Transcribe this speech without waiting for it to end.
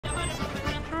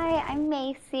Hi, I'm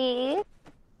Macy.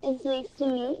 It's nice to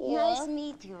meet you. Nice to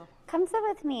meet you. Come sit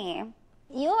with me.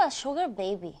 You're a sugar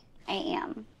baby. I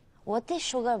am. What is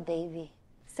sugar baby?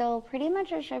 So pretty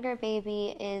much a sugar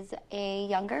baby is a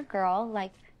younger girl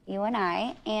like you and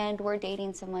I, and we're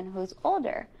dating someone who's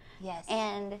older. Yes.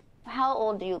 And how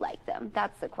old do you like them?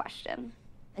 That's the question.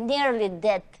 Nearly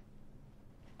dead.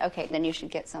 Okay, then you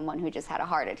should get someone who just had a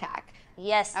heart attack.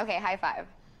 Yes. Okay, high five.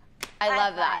 I High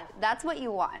love that. five. That's what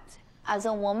you want. As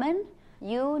a woman,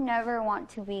 you never want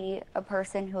to be a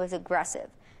person who is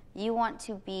aggressive. You want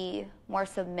to be more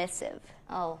submissive.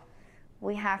 Oh.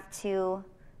 We have to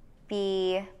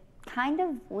be kind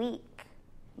of weak.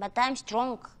 But I'm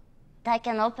strong. I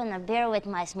can open a beer with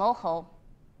my small hole.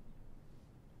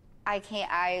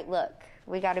 Look,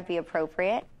 we gotta be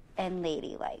appropriate and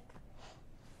ladylike.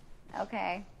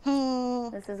 Okay.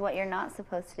 This is what you're not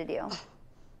supposed to do.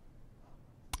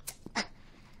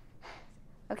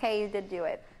 Okay, you did do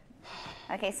it.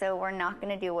 Okay, so we're not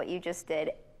gonna do what you just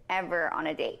did ever on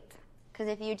a date. Because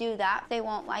if you do that, they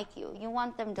won't like you. You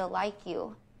want them to like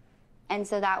you. And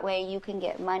so that way you can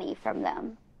get money from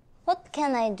them. What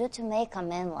can I do to make a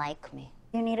man like me?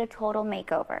 You need a total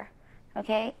makeover,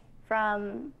 okay?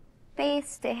 From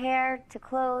face to hair to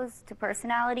clothes to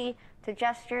personality to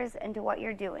gestures and to what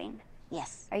you're doing.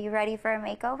 Yes. Are you ready for a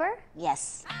makeover?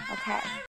 Yes. Okay.